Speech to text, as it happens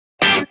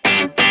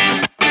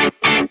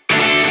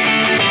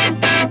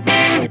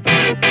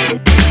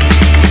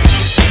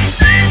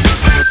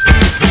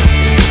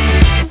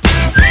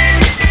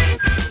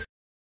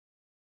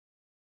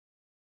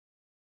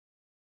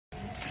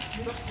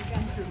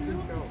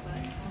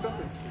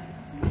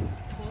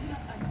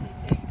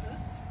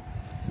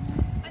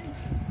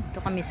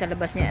Nandito kami sa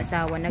labas ni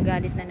asawa.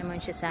 Nagalit na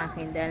naman siya sa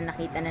akin dahil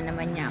nakita na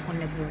naman niya ako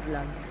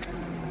nag-vlog.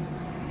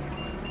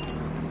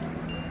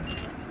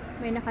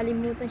 May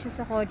nakalimutan siya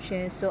sa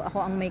kotse, so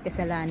ako ang may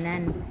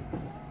kasalanan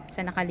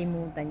sa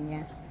nakalimutan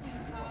niya.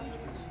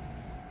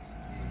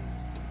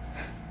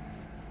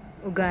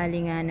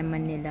 Ugali nga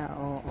naman nila,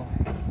 oo.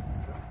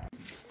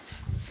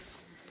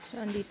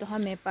 So, andito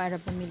kami para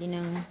pumili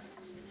ng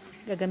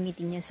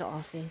gagamitin niya sa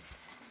office.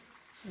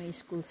 May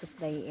school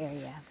supply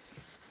area.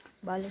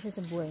 Bala siya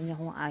sa buhay niya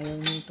kung ayaw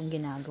niya itong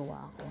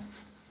ginagawa ko.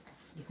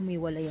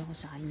 Humiwalay ako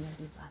sa kanya,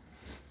 diba?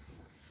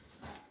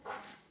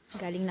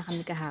 Galing na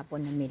kami kahapon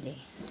namili.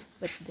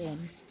 But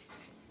then,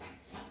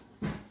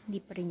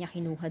 hindi pa rin niya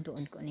kinuha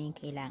doon kung ano yung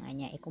kailangan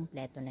niya.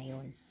 Kumpleto na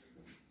yun.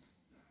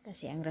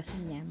 Kasi ang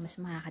rason niya, mas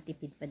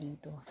makakatipid pa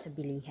dito sa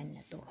bilihan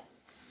na to.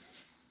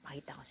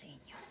 Pakita ko sa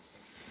inyo.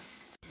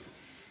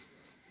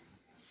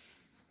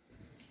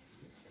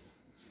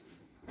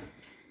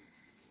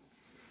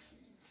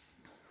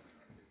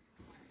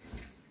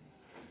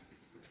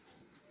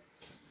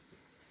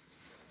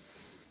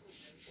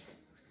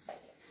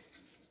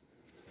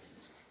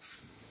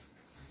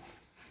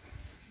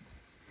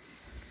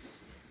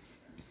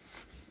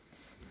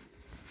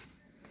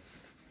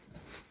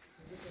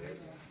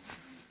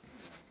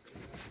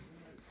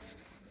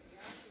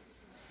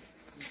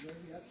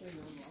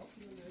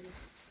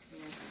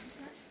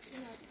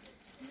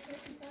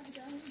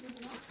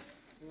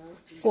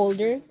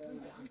 Folder.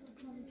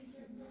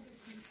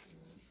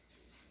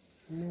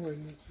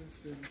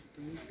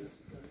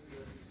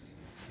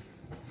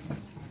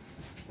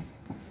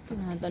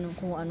 Tinatanong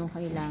kung anong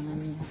kailangan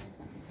niya.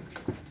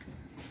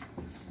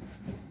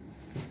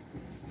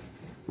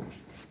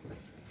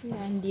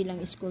 Kaya hindi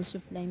lang school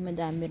supply,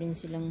 madami rin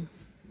silang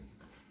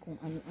kung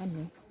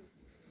ano-ano.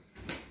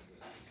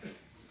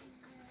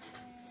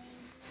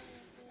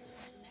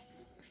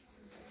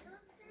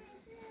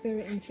 Pero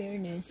in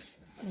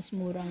fairness, mas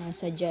mura nga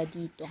sadya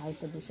dito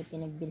kaysa doon sa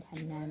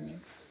pinagbilhan namin.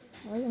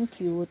 Ay, ang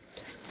cute.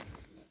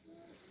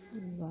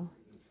 Diba?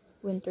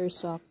 Winter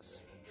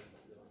socks.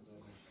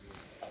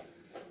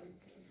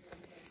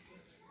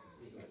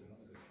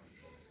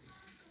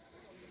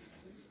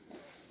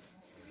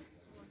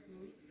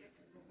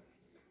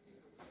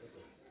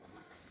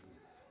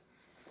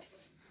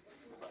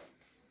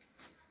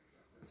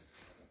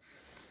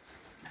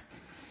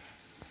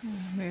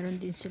 Meron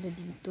din sila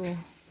dito.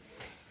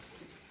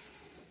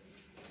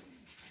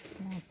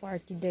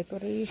 Party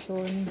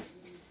decoration,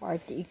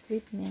 party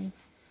equipment.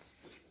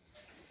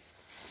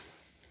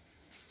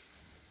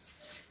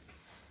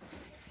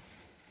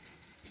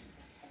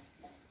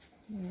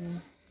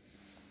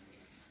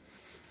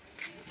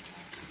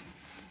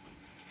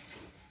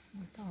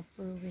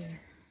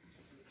 Tupperware.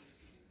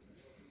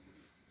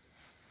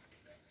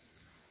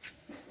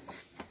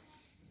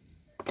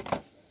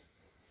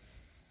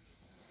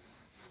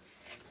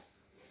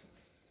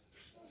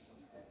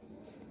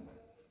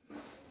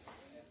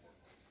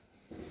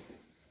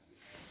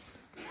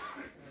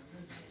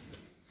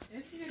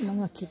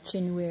 Mga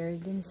kitchenware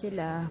din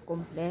sila,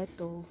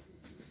 kompleto.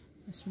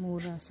 Mas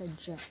mura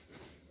sadya.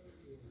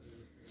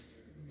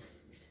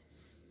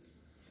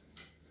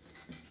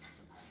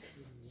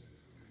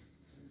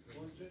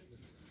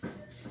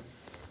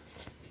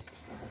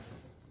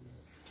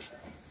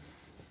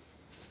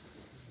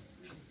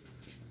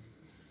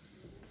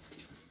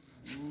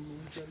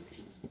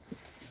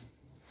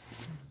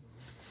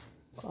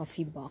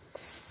 Coffee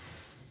box.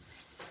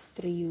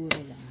 3 euro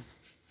lang.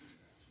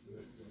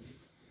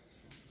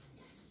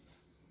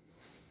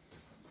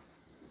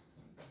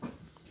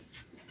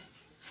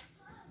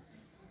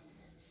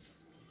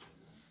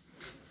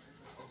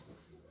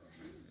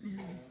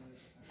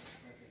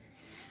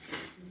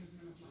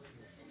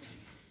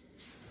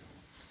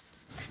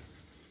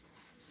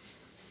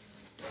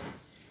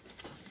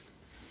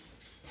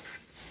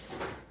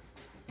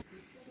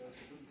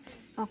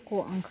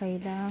 Ako, ang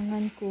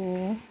kailangan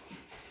ko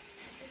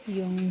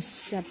yung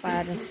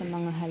para sa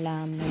mga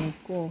halaman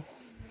ko.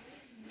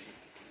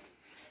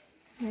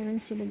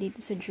 Meron sila dito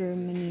sa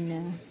Germany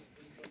na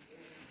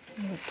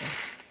ito.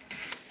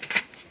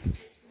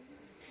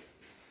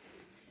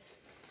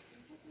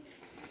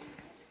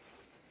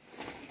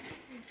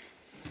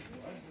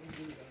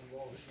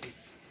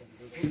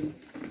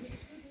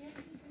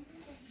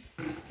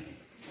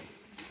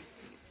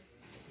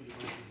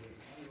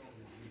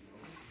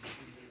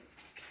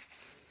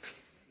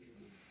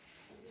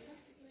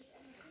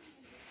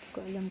 Ko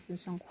alam kung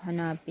saan ko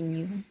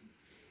hanapin yun.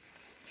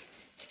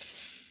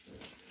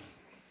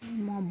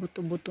 Mga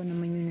buto-buto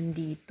naman yun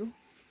nandito.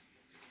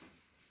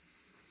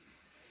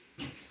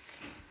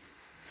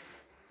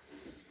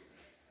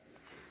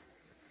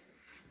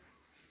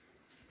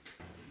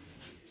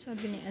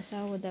 Sabi ni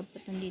asawa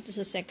dapat nandito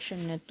sa section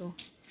na to.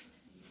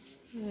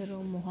 Pero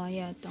mukha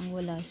yatang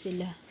wala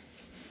sila.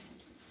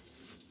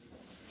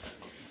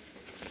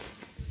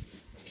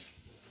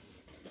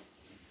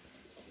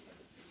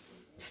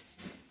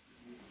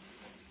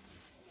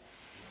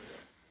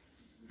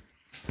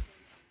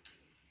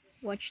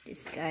 Watch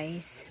this,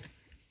 guys.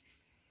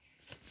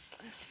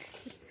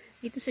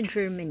 Dito sa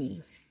Germany,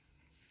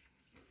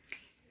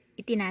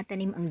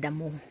 itinatanim ang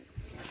damo.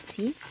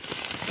 See?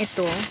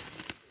 Ito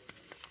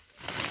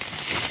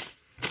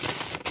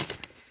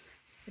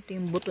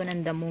yung buto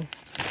ng damo.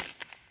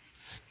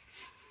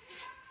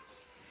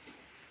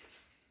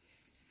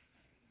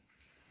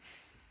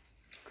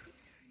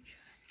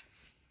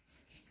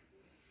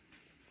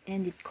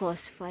 And it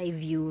costs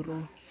 5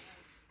 euro.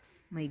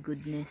 My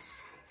goodness.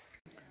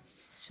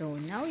 So,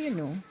 now you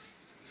know.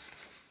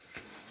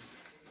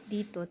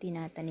 Dito,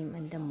 tinatanim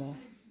ang damo.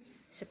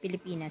 Sa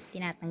Pilipinas,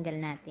 tinatanggal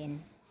natin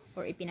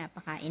or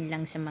ipinapakain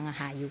lang sa mga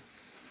hayop.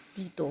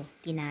 Dito,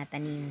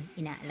 tinatanim,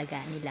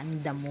 inaalagaan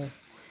nilang damo.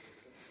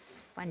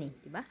 Funny,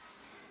 diba?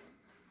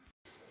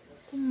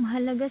 Kung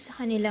mahalaga sa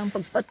kanilang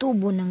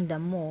pagpatubo ng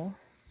damo,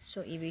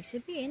 so ibig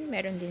sabihin,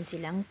 meron din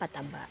silang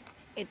pataba.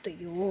 Ito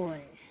yun.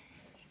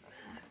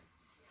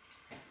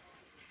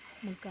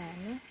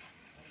 Magkano?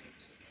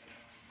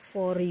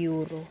 4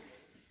 euro.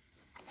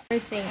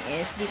 First thing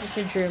is, dito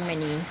sa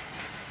Germany,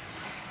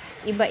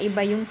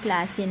 iba-iba yung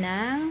klase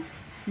ng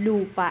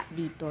lupa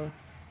dito.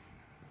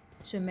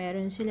 So,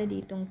 meron sila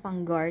ditong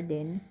pang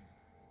garden,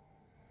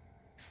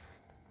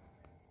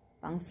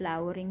 pang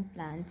flowering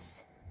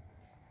plants.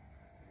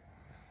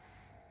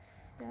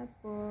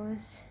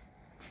 Tapos,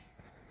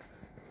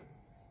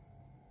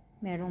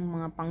 merong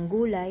mga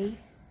panggulay,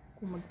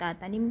 kung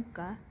magtatanim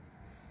ka.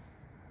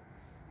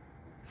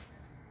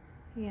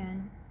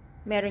 Yan.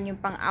 Meron yung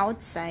pang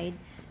outside,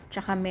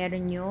 tsaka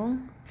meron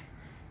yung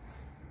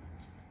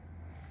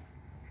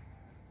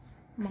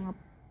mga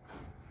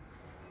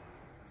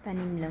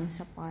tanim lang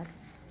sa pot.